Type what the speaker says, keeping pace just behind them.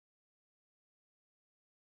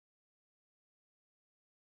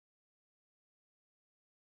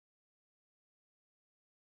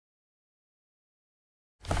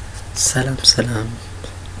ሰላም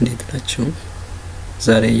እንዴት ናችሁ?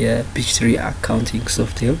 ዛሬ የፒችትሪ አካውንቲንግ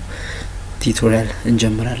ሶፍትዌር ቱቶሪያል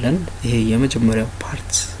እንጀምራለን። ይሄ የመጀመሪያው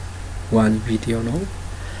ፓርት 1 ቪዲዮ ነው።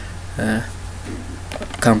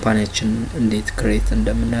 ካምፓኒያችን እንዴት ክሬት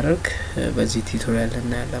እንደምናደርግ በዚህ ቱቶሪያል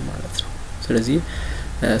እናያለን ማለት ነው። ስለዚህ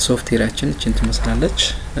ሶፍትዌራችን እቺን ትመስላለች።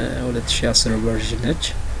 2010 ቨርዥን ነች።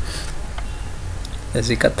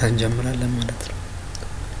 እዚህ ቀጥታ እንጀምራለን ማለት ነው።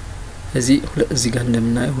 እዚህ ጋር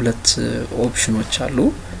እንደምናየው ሁለት ኦፕሽኖች አሉ።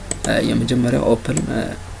 የመጀመሪያው ኦፕን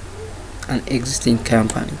አን ኤግዚስቲንግ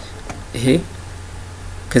ካምፓኒ፣ ይሄ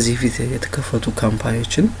ከዚህ ፊት የተከፈቱ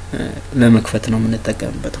ካምፓኒዎችን ለመክፈት ነው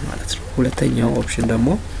የምንጠቀምበት ማለት ነው። ሁለተኛው ኦፕሽን ደግሞ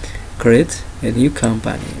ክሬት a new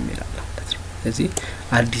company የሚላል ማለት ነው። ስለዚህ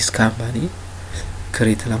አዲስ ካምፓኒ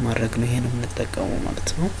ክሬት ለማድረግ ነው ይሄን የምንጠቀመው ማለት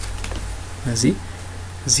ነው።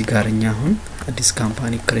 እዚህ ጋር እኛ አሁን አዲስ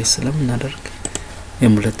ካምፓኒ ክሬት ስለምናደርግ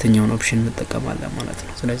የሁለተኛውን ኦፕሽን እንጠቀማለን ማለት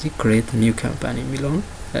ነው። ስለዚህ create new company የሚለውን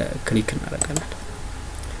ክሊክ እናደርጋለን።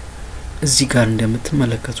 እዚህ ጋር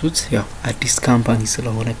እንደምትመለከቱት ያው አዲስ ካምፓኒ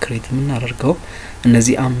ስለሆነ ክሬት የምናደርገው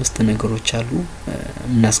እነዚህ አምስት ነገሮች አሉ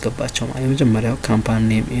እናስገባቸው ማለት። የመጀመሪያው ካምፓኒ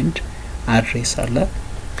ኔም ኤንድ አድሬስ አለ።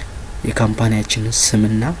 የካምፓኒያችንን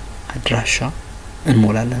ስምና አድራሻ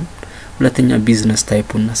እንሞላለን። ሁለተኛ ቢዝነስ ታይፑ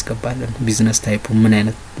እናስገባለን። ቢዝነስ ታይፑ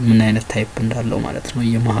ምን አይነት ታይፕ እንዳለው ማለት ነው።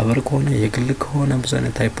 የማህበር ከሆነ የግል ከሆነ ብዙ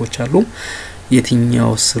አይነት ታይፖች አሉ።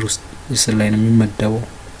 የትኛው ስር ላይ ነው የሚመደበው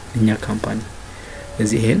እኛ ካምፓኒ፣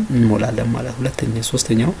 እዚህ ይሄን እንሞላለን ማለት። ሁለተኛ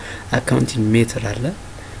ሶስተኛው አካውንቲንግ ሜተድ አለ።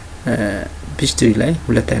 ፒችትሪ ላይ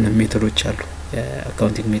ሁለት አይነት ሜተዶች አሉ።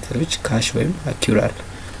 የአካውንቲንግ ሜተዶች ካሽ ወይም አኪዩራል፣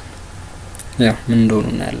 ያው ምን እንደሆነ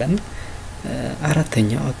እናያለን።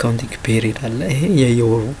 አራተኛው አካውንቲንግ ፔሪድ አለ። ይሄ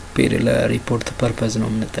የየወሩ ፔሪድ ለሪፖርት ፐርፐዝ ነው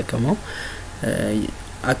የምንጠቀመው።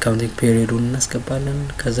 አካውንቲንግ ፔሪዱን እናስገባለን።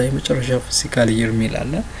 ከዛ የመጨረሻው ፊስካል ይር ሚል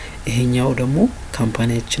አለ። ይሄኛው ደግሞ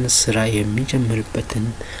ካምፓኒያችን ስራ የሚጀምርበትን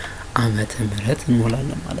ዓመተ ምህረት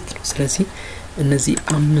እንሞላለን ማለት ነው። ስለዚህ እነዚህ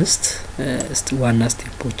አምስት ዋና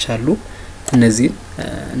ስቴፖች አሉ። እነዚህን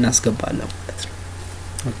እናስገባለን ማለት ነው።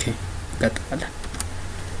 ኦኬ እንቀጥላለን።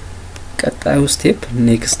 ቀጣዩ ስቴፕ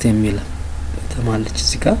ኔክስት የሚል ተማለች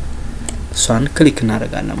እዚህ ጋር፣ እሷን ክሊክ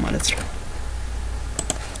እናደርጋለን ማለት ነው።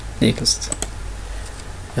 ኔክስት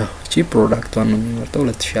ያው እቺ ፕሮዳክቷን ነው የሚመርጠው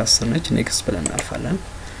 2010 ነች። ኔክስት ብለን እናልፋለን።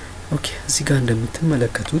 ኦኬ እዚህ ጋር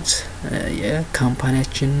እንደምትመለከቱት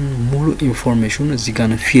የካምፓኒያችን ሙሉ ኢንፎርሜሽን እዚህ ጋር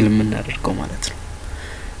ነው ፊልም እናደርገው ማለት ነው።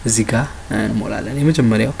 እዚህ ጋር እንሞላለን።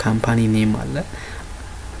 የመጀመሪያው ካምፓኒ ኔም አለ።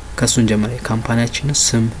 ከሱን ጀምሮ የካምፓኒያችንን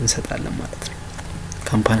ስም እንሰጣለን ማለት ነው።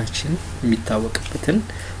 ካምፓኒያችን የሚታወቅበትን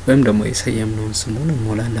ወይም ደግሞ የሰየምነውን ስሙን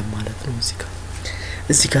እንሞላለን ማለት ነው።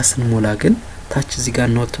 እዚህ ጋር ስንሞላ ግን ታች እዚህ ጋር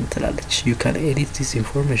ኖት ትላለች። you can edit this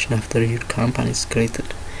information after your company is created።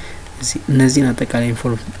 እነዚህን አጠቃላይ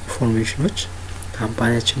ኢንፎርሜሽኖች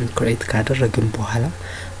ካምፓኒያችንን ክሬት ካደረግን በኋላ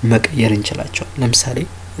መቀየር እንችላለን። ለምሳሌ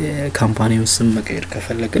ካምፓኒውን ስም መቀየር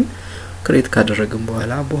ከፈለግን ክሬት ካደረግን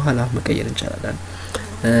በኋላ መቀየር እንችላለን።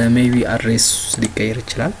 ሜቢ አድሬስ ሊቀየር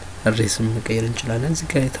ይችላል። አድሬስም መቀየር እንችላለን። እዚህ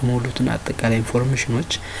ጋር የተሞሉትን አጠቃላይ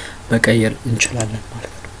ኢንፎርሜሽኖች መቀየር እንችላለን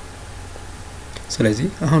ማለት ነው። ስለዚህ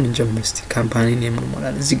አሁን እንጀምር እስቲ። ካምፓኒ ኔም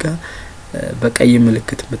እንሞላለን። እዚህ ጋር በቀይ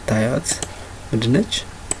ምልክት ብታዩት ምንድነች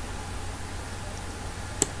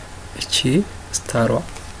እቺ ስታሯ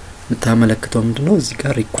የምታመለክተው ምንድነው? እዚህ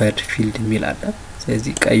ጋር ሪኳየርድ ፊልድ የሚል አለ።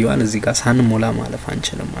 ስለዚህ ቀይዋን እዚህ ጋር ሳንሞላ ማለፍ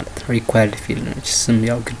አንችልም ማለት ነው። ሪኳየርድ ፊልድ ነች። ስም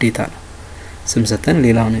ያው ግዴታ ነው። ስም ሰተን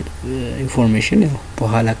ሌላውን ኢንፎርሜሽን ያው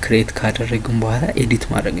በኋላ ክሬት ካደረግን በኋላ ኤዲት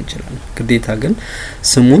ማድረግ እንችላለን። ግዴታ ግን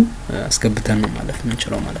ስሙን አስገብተን ነው ማለፍ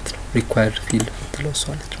የምንችለው ማለት ነው። ሪኳየርድ ፊልድ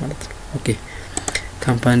ትለውሷለች ማለት ነው። ኦኬ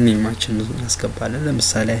ካምፓኒ ኔማችንን እናስገባለን።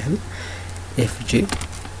 ለምሳሌ ያህል ኤፍጄ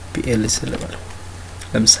ፒኤልሲ ልበለው።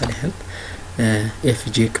 ለምሳሌ ያህል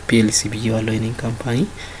ኤፍጄ ፒኤልሲ ብዬዋለሁ የኔን ካምፓኒ።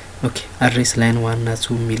 ኦኬ አድሬስ ላይን 1 እና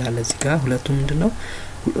 2 ሚል አለ እዚህ ጋር። ሁለቱም ምንድነው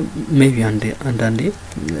ሜቢ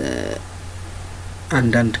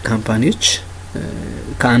አንዳንድ ካምፓኒዎች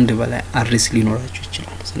ከአንድ በላይ አድሬስ ሊኖራቸው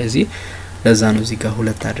ይችላል። ስለዚህ ለዛ ነው እዚህ ጋር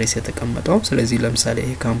ሁለት አድሬስ የተቀመጠው። ስለዚህ ለምሳሌ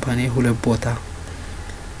ይሄ ካምፓኒ ሁለት ቦታ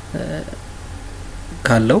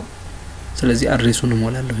ካለው ስለዚህ አድሬሱን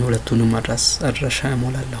ሞላለሁ፣ ሁለቱንም አድራሻ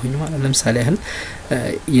ሞላለሁኝ ማለት። ለምሳሌ ያህል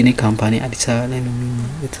የኔ ካምፓኒ አዲስ አበባ ላይ ነው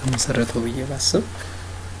የተመሰረተው ብዬ ባስብ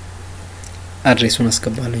አድሬሱን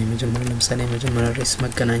አስገባለሁ። ለምሳሌ የመጀመሪያ አድሬስ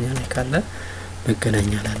መገናኛ ላይ ካለ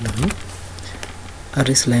መገናኛ ላለሁኝ።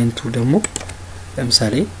 አድሬስ ላይን 2 ደግሞ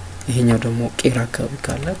ለምሳሌ ይሄኛው ደግሞ ቄራ አካባቢ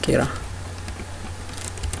ካለ ቄራ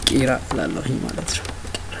ላለሁኝ ማለት ነው።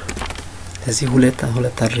 ስለዚህ ሁለት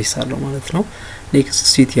አድሬስ አለው ማለት ነው። ኔክስት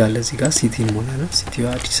ሲቲ ያለ እዚህ ጋር ሲቲ እንሞላለን። ሲቲው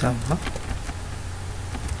አዲስ አበባ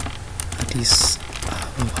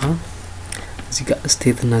እዚህ ጋር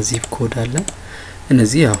ስቴት እና ዚፕ ኮድ አለ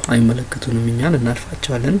እነዚህ ያው አይመለከቱንም እኛን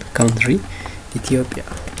እናልፋቸዋለን ካንትሪ ኢትዮጵያ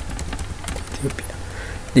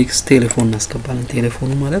ኔክስት ቴሌፎን እናስገባለን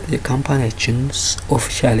ቴሌፎኑ ማለት የካምፓኒያችን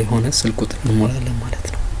ኦፊሻል የሆነ ስልክ ቁጥር እንሞላለን ማለት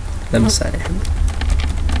ነው ለምሳሌ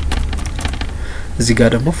እዚህ ጋር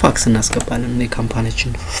ደግሞ ፋክስ እናስገባለን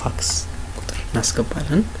የካምፓኒያችን ፋክስ ቁጥር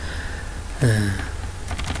እናስገባለን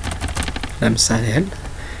ለምሳሌ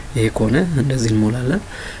ይሄ ኮነ እንደዚህ እንሞላለን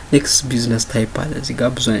ኔክስት ቢዝነስ ታይፕ አለ እዚህ ጋር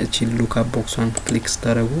ብዙ አይነት ሉክ አፕ ቦክስን ክሊክ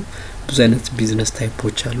ስታደርጉ ብዙ አይነት ቢዝነስ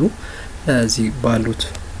ታይፖች አሉ እዚህ ባሉት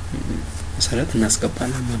መሰረት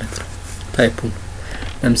እናስገባለን ማለት ነው ታይፑን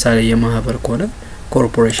ለምሳሌ የማህበር ኮነ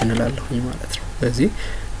ኮርፖሬሽን እላለሁኝ ማለት ነው ስለዚህ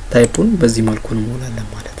ታይፑን በዚህ መልኩ እንሞላለን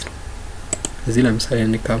ማለት ነው እዚህ ለምሳሌ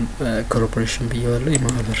እንካም ኮርፖሬሽን ብየዋለሁ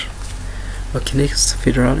የማህበር ኦኬ ኔክስት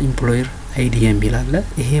ፌደራል ኤምፕሎየር አይዲ የሚል አለ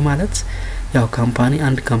ይሄ ማለት ያው ካምፓኒ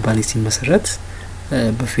አንድ ካምፓኒ ሲመሰረት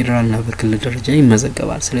በፌደራልና በክልል ደረጃ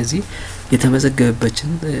ይመዘገባል ስለዚህ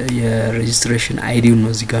የተመዘገበበትን የሬጂስትሬሽን አይዲው ነው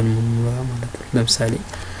እዚህ ጋር ነው ማለት ነው ለምሳሌ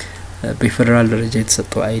በፌደራል ደረጃ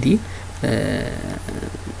የተሰጠው አይዲ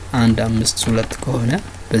 152 ከሆነ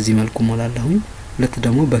በዚህ መልኩ ሞላለሁኝ ሁለት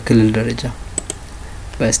ደግሞ በክልል ደረጃ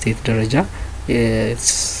በስቴት ደረጃ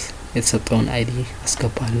የተሰጠውን አይዲ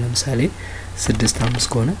አስገባለሁ ለምሳሌ 65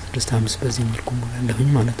 ከሆነ 65 በዚህ መልኩ ሞላለሁኝ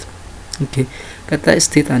ማለት ነው ኦኬ ቀጣይ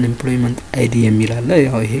ስቴት አንኤምፕሎይመንት አይዲ የሚል አለ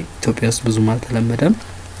ያው ይሄ ኢትዮጵያ ውስጥ ብዙ አልተለመደም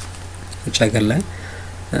ውጭ ሀገር ላይ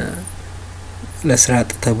ለስራ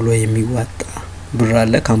አጥ ተብሎ የሚዋጣ ብር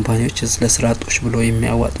አለ ካምፓኒዎች ለስራ አጦች ብሎ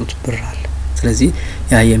የሚያዋጡት ብር አለ ስለዚህ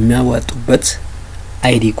ያ የሚያዋጡበት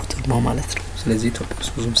አይዲ ቁጥር ነው ማለት ነው ስለዚህ ኢትዮጵያ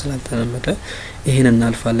ውስጥ ብዙም ስላልተለመደ ይሄን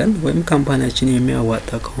እናልፋለን ወይም ካምፓኒያችን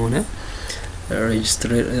የሚያዋጣ ከሆነ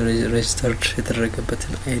registered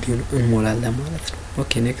የተደረገበትን አይዲውን እንሞላለን ማለት ነው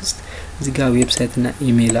ኦኬ ኔክስት እዚህ ጋር ዌብሳይት እና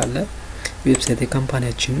ኢሜል አለ ዌብሳይት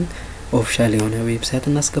የካምፓኒያችን ኦፊሻል የሆነ ዌብሳይት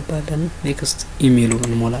እናስገባለን ኔክስት ኢሜሉን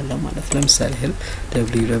እንሞላለን ማለት ለምሳሌ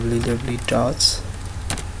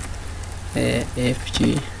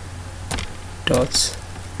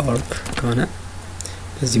www.fg.org ከሆነ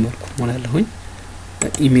በዚህ መልኩ ሞላለሁኝ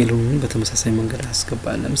ኢሜሉን በተመሳሳይ መንገድ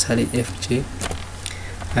አስገባለን ለምሳሌ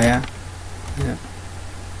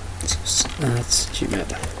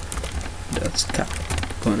fg@gmail.com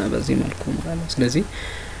ከሆነ በዚህ መልኩ ሞላለሁ ስለዚህ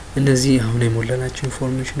እነዚህ አሁን የሞላናቸው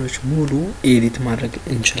ኢንፎርሜሽኖች ሙሉ ኤዲት ማድረግ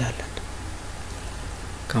እንችላለን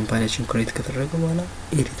ካምፓኒያችን ክሬት ከተደረገ በኋላ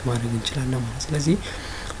ኤዲት ማድረግ እንችላለን ማለት ስለዚህ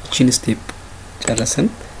እቺን ስቴፕ ጨረሰን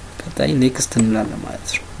ቀጣይ ኔክስት እንላለን ማለት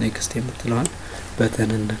ነው ኔክስት የምትለዋን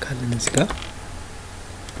በተን እንነካለን እዚህ ጋር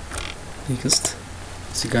ኔክስት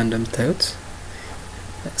እዚህ ጋር እንደምታዩት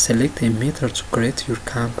select a method to create your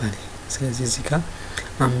company ስለዚህ እዚህ ጋር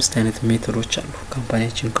አምስት አይነት ሜተዶች አሉ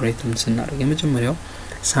ካምፓኒያችን ክሬት ስናደርግ የመጀመሪያው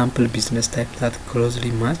sample business type that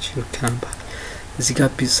closely match your company እዚህ ጋር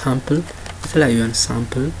sample የተለያዩ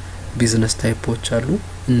sample business typeዎች አሉ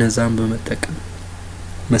እነዛን በመጠቀም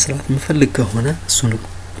መስራት መፈልግ ከሆነ እሱን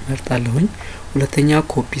መርጣለሁኝ ሁለተኛ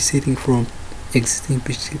copy setting from existing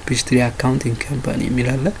Peachtree accounting company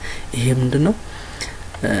የሚላለ ይሄ ምንድነው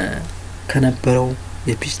ከነበረው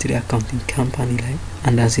የፒችትሪ አካውንቲንግ ካምፓኒ ላይ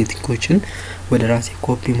አንዳንድ ሴቲንጎችን ወደ ራሴ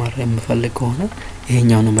ኮፒ ማድረግ የምፈልግ ከሆነ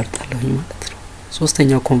ይሄኛውን መርጣለሁ ማለት ነው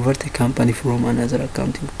ሶስተኛው convert a company from another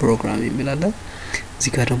accounting program የሚላለ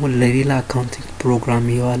እዚህ ጋር ደግሞ ለሌላ አካውንቲንግ ፕሮግራም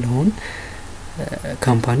ያለውን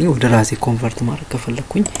ካምፓኒ ወደ ራሴ ኮንቨርት ማድረግ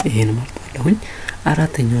ከፈለኩኝ ይሄን መርጣለሁኝ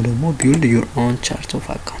አራተኛው ደግሞ build your own chart of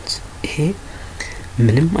accounts ይሄ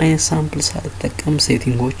ምንም አይነት ሳምፕል ሳልጠቀም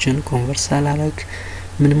ሴቲንጎችን ኮንቨርት ሳላደርግ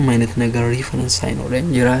ምንም አይነት ነገር ሪፈረንስ አይኖርም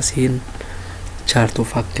የራሴን ቻርት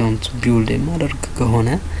ኦፍ አካውንት ቢልድ የማደርግ ከሆነ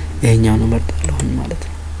ይሄኛውን መርጣለሁ ማለት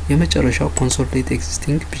ነው የመጨረሻው ኮንሶሊዴት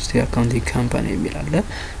ኤግዚስቲንግ ፒችትሪ አካውንቲንግ ካምፓኒ የሚላለ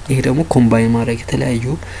ይሄ ደግሞ ኮምባይን ማድረግ የተለያዩ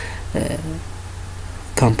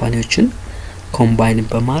ካምፓኒዎችን ኮምባይን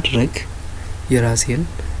በማድረግ የራሴን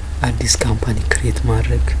አዲስ ካምፓኒ ክሬት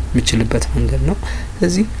ማድረግ የምችልበት መንገድ ነው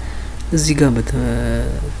ስለዚህ እዚህ ጋር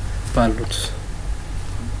ባሉት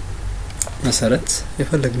መሰረት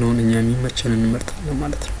የፈለግነውን እኛ የሚመቸንን እንመርጣለን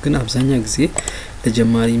ማለት ነው ግን አብዛኛው ጊዜ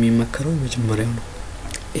ለጀማሪ የሚመከረው መጀመሪያው ነው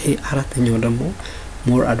ይሄ አራተኛው ደግሞ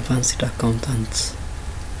more advanced accountant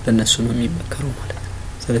ለነሱ ነው የሚመከረው ማለት ነው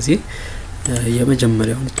ስለዚህ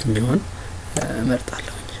የመጀመሪያውን እንትኛውን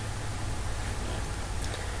መርጣለሁ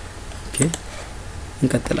ኦኬ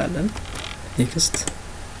እንቀጥላለን ኔክስት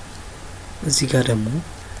እዚህ ጋር ደግሞ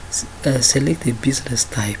select a business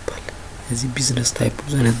type እዚህ ቢዝነስ ታይፕ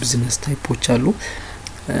ዘነት ቢዝነስ ታይፖች አሉ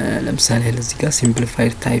ለምሳሌ ለዚህ ጋር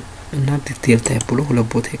ሲምፕሊፋይድ ታይፕ እና ዲቴል ታይፕ ብሎ ሁለት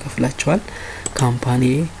ቦታ ይከፍላቸዋል ካምፓኒ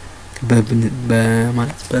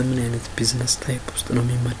በማለት በምን አይነት ቢዝነስ ታይፕ ውስጥ ነው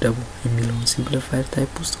የሚመደበው የሚለውን ሲምፕሊፋይድ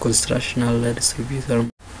ታይፕ ውስጥ ኮንስትራክሽናል ዲስትሪቢዩተር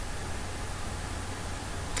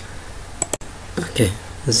ኦኬ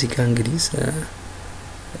እዚህ ጋር እንግዲህ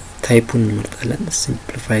ታይፑን እንመርጣለን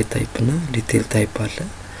ሲምፕሊፋይድ ታይፕ እና ዲቴይል ታይፕ አለ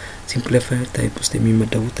ሲምፕሊፋይድ ታይፕ ውስጥ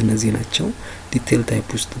የሚመደቡት እነዚህ ናቸው ዲቴይል ታይፕ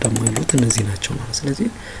ውስጥ ደግሞ ያሉት እነዚህ ናቸው ማለት ስለዚህ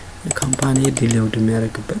ካምፓኒ ዲሌውድ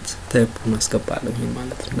የሚያደርግበት ታይፑን አስገባለሁ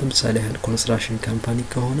ማለት ነው ለምሳሌ ያህል ኮንስትራክሽን ካምፓኒ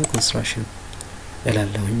ከሆነ ኮንስትራክሽን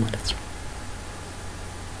ያላለሁኝ ማለት ነው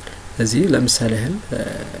እዚህ ለምሳሌ ያህል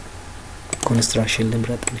ኮንስትራክሽን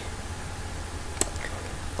ልምረጥ ነው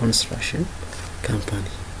ኮንስትራክሽን ካምፓኒ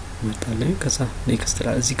መጣለኝ ከዛ ኔክስት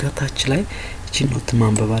ላይ እዚህ ጋር ታች ላይ እቺ ኖት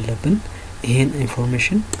ማንበብ አለብን ይሄን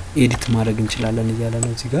ኢንፎርሜሽን ኤዲት ማድረግ እንችላለን እያለ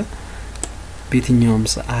ነው እዚህ ጋር በየትኛውም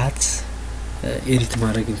ሰዓት ኤዲት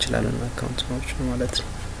ማድረግ እንችላለን አካውንቶች ማለት ነው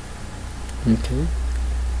ኦኬ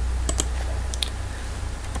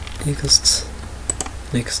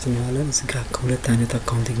ኔክስት ማለት እዚህ ጋር ሁለት አይነት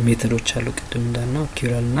አካውንቲንግ ሜተዶች አሉ ቅድም እንዳልነው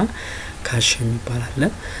አኩራል እና ካሽ የሚባል አለ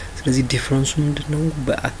ስለዚህ ዲፈረንሱ ምንድነው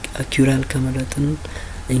በአኩራል ከመረጥን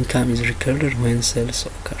income is recorded when sales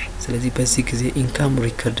occur ስለዚህ በዚህ ጊዜ income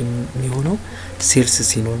record የሚሆነው sales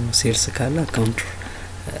ሲኖር ነው sales ካለ አካውንት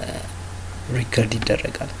ሪከርድ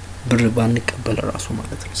ይደረጋል ብር ባንቀበል ራሱ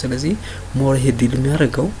ማለት ነው ስለዚህ ሞር ሄድ ዲል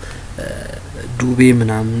የሚያደርገው ዱቤ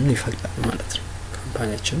ምናምን ይፈቅዳል ማለት ነው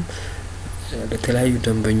ካምፓኒያችን ለተለያዩ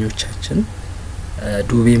ደንበኞቻችን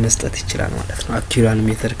ዱቤ መስጠት ይችላል ማለት ነው አኩራል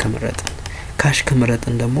ሜተድ ከመረጥን ካሽ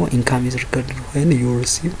ከመረጥን ደግሞ income is recorded when you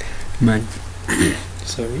receive money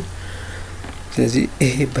sorry ስለዚህ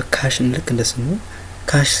ይሄ በካሽ ልክ እንደስሙ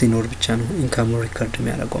ካሽ ሲኖር ብቻ ነው ኢንካም ሪከርድ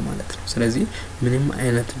የሚያደርገው ማለት ነው ስለዚህ ምንም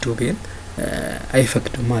አይነት ዱቤን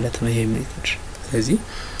አይፈቅድም ማለት ነው ይሄ ሜተድ ስለዚህ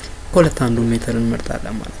ሁለት አንዱ ሜተድ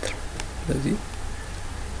እንመርጣለን ማለት ነው ስለዚህ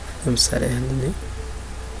ለምሳሌ ያንን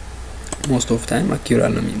most of time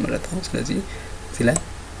አኩራል ነው የሚመረጠው ስለዚህ እዚህ ላይ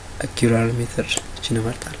አኩራል ሜተድ እቺን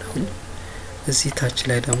እንመርጣለሁ እዚህ ታች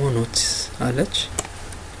ላይ ደግሞ ኖት አለች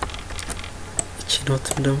እቺ ኖት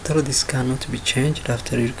እንደምታዩት this cannot be changed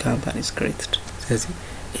after your company is created ስለዚህ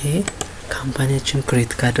ይሄ ካምፓኒያችን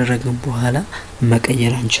ክሬት ካደረግን በኋላ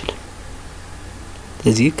መቀየር አንችልም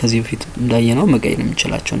ስለዚህ ከዚህ በፊት እንዳየነው መቀየር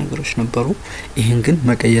የምንችላቸው ነገሮች ነበሩ ይሄን ግን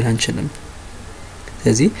መቀየር አንችልም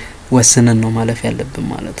ስለዚህ ወሰነን ነው ማለፍ ያለብን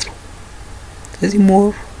ማለት ነው ስለዚህ ሞር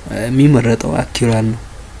የሚመረጠው አኩራል ነው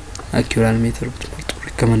አኩራል ሜተድ ብትመርጡ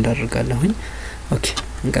ሪከመንድ አደርጋለሁኝ ኦኬ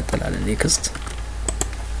እንቀጥላለን ኔክስት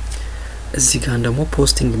እዚህ ጋር ደግሞ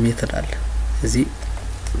ፖስቲንግ ሜተድ አለ እዚህ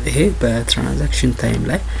ይሄ በትራንዛክሽን ታይም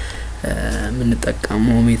ላይ ምን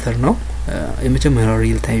ተጠቀመው ሜተድ ነው የመጀመሪያው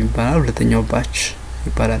ሪል ታይም ይባላል ሁለተኛው ባች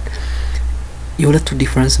ይባላል የሁለቱ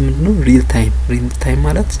ዲፈረንስ ምንድነው ሪል ታይም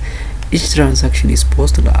ማለት each transaction is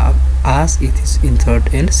posted as it is entered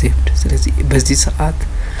and saved ስለዚህ በዚህ ሰዓት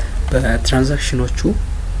በትራንዛክሽኖቹ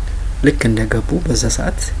ልክ እንደገቡ በዛ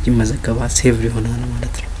ሰዓት ይመዘገባል ሴቭድ ይሆናል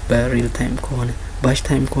ማለት ነው በሪል ታይም ከሆነ ባች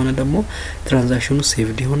ታይም ከሆነ ደግሞ ትራንዛክሽኑ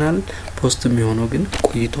ሴቭድ ይሆናል ፖስት የሚሆነው ግን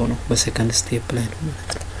ቆይቶ ነው በሰከንድ ስቴፕ ላይ ነው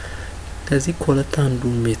ማለት ነው ስለዚህ ኮለታ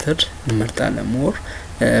አንዱ ሜተድ እንመርጣለን ሞር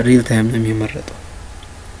ሪል ታይም ነው የሚመረጠው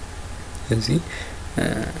ስለዚህ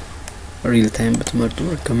ሪል ታይም ብትመርጡ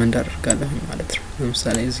ሪከመንድ አደርጋለሁ ማለት ነው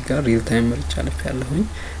ለምሳሌ እዚህ ጋር ሪል ታይም መርጫ አለፈያለሁኝ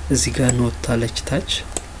እዚህ ጋር ኖት አለች ታች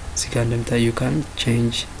እዚህ ጋር እንደምታዩ ካን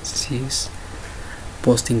change this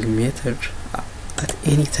posting method at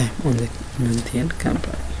any time on the maintained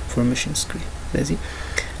company information screen ስለዚህ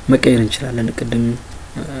መቀየር እንችላለን ቅድም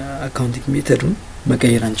አካውንቲንግ ሜተዱን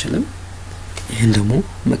መቀየር አንችልም ይሄን ደግሞ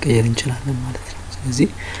መቀየር እንችላለን ማለት ነው ስለዚህ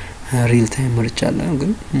ሪል ታይም መርጫለሁ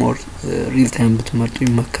ግን ሞር ሪል ታይም ብትመርጡ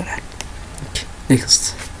ይመከራል ኔክስት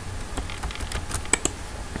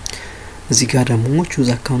እዚህ ጋር ደግሞ choose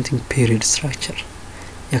accounting period structure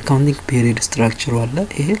የአካውንቲንግ ፔሪድ ስትራክቸሩ አለ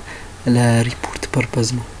ይሄ ለሪፖርት ፐርፐዝ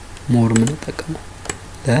ነው ሞር ምን ተጠቀመው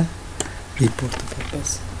ለሪፖርት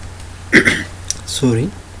ፐርፐዝ ሶሪ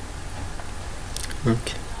ኦኬ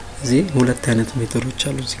እዚህ ሁለት አይነት ሜተዶች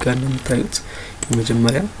አሉ እዚህ ጋር እንደምታዩት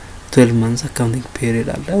የመጀመሪያ 12 months accounting period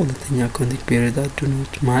አለ ሁለተኛ accounting period do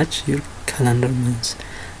not match your calendar months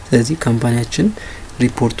ስለዚህ ካምፓኒያችን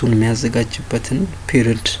ሪፖርቱን የሚያዘጋጅበትን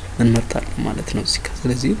ፔሪድ እንመርጣለን ማለት ነው እዚህ ጋር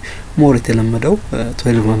ስለዚህ ሞር የተለመደው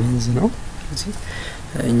 12 months ነው ስለዚህ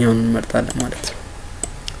እኛውን እንመርጣለን ማለት ነው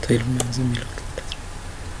 12 months የሚለው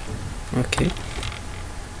ኦኬ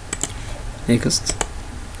ኔክስት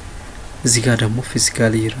እዚህ ጋር ደግሞ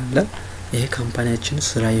ፊዚካል ይር አለ ይሄ ካምፓኒያችን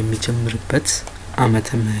ስራ የሚጀምርበት ዓመተ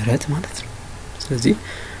ምህረት ማለት ነው ስለዚህ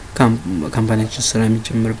ካምፓኒያችን ስራ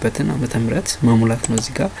የሚጀምርበትን ዓመተ ምህረት ማሙላት ነው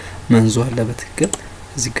እዚህ ጋር መንዞ አለ በትክክል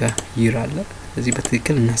እዚህ ጋር ይር አለ እዚህ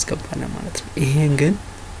በትክክል እናስገባለን ማለት ነው ይሄን ግን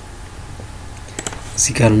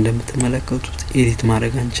እዚህ ጋር እንደምትመለከቱት ኤዲት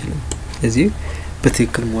ማድረግ አንችልም ስለዚህ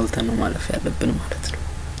በትክክል ሞልተን ነው ማለፍ ያለብን ማለት ነው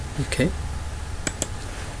ኦኬ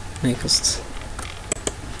next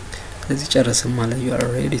እዚህ ጨረስን ማለት you are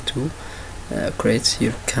ready to create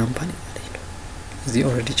your company እዚህ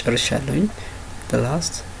already ጨርሻለሁኝ the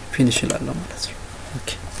last finish ይላል ማለት ነው ኦኬ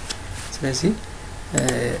ስለዚህ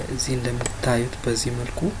እዚህ እንደምታዩት በዚህ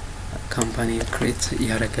መልኩ ካምፓኒ ክሬት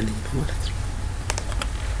ያደርግልኝ ነው ማለት ነው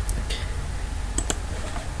ኦኬ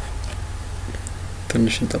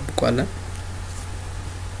ትንሽ እንጠብቀዋለን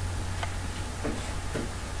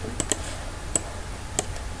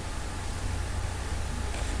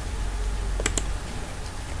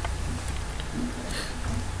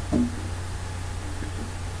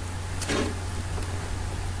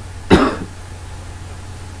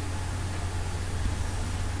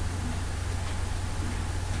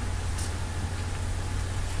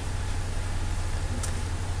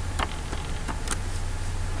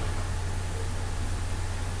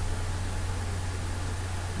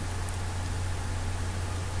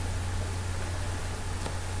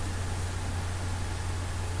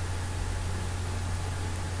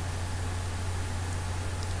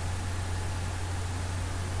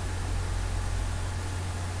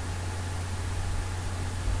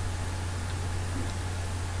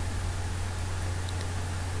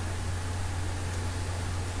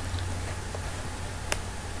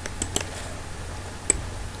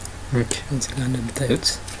ኦኬ እዚህ ጋር እንደምታዩት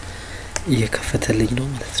እየከፈተልኝ ነው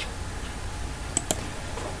ማለት ነው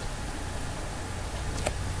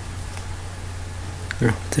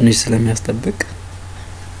ትንሽ ስለሚያስጠብቅ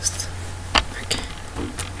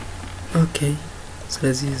ኦኬ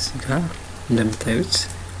ስለዚህ እዚህ ጋር እንደምታዩት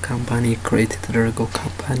ካምፓኒ ክሬት የተደረገው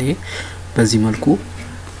ካምፓኒ በዚህ መልኩ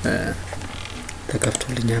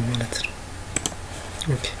ተከፍቶልኛል ማለት ነው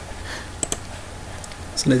ኦኬ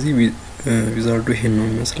ስለዚህ ዊዛርዱ ይሄን ነው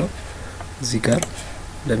የሚመስለው እዚህ ጋር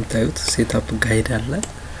እንደምታዩት ሴትአፕ ጋይድ አለ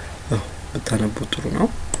በታነቡ ጥሩ ነው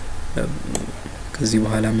ከዚህ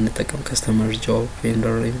በኋላ ምን ተጠቀም ከስተመር ጆብ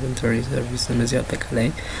ቬንደር ኢንቨንተሪ ሰርቪስ እነዚህ አጠቃላይ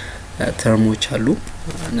ተርሞች አሉ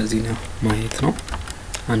እነዚህ ነው ማየት ነው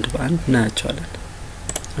አንድ በአንድ እናያቸዋለን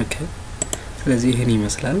ኦኬ ስለዚህ ይሄን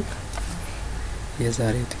ይመስላል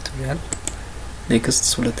የዛሬው ቱቶሪያል ኔክስት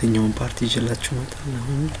ሁለተኛውን ፓርት ይዤላችሁ መጣለሁ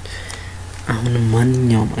አሁን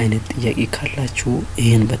ማንኛውም አይነት ጥያቄ ካላችሁ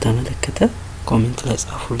ይሄን በተመለከተ ኮሜንት ላይ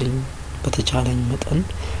ጻፉልኝ በተቻለኝ መጠን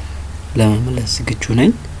ለመመለስ ዝግጁ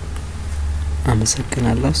ነኝ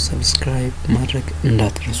አመሰግናለሁ ሰብስክራይብ ማድረግ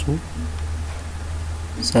እንዳትረሱ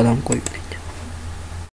ሰላም ቆዩልኝ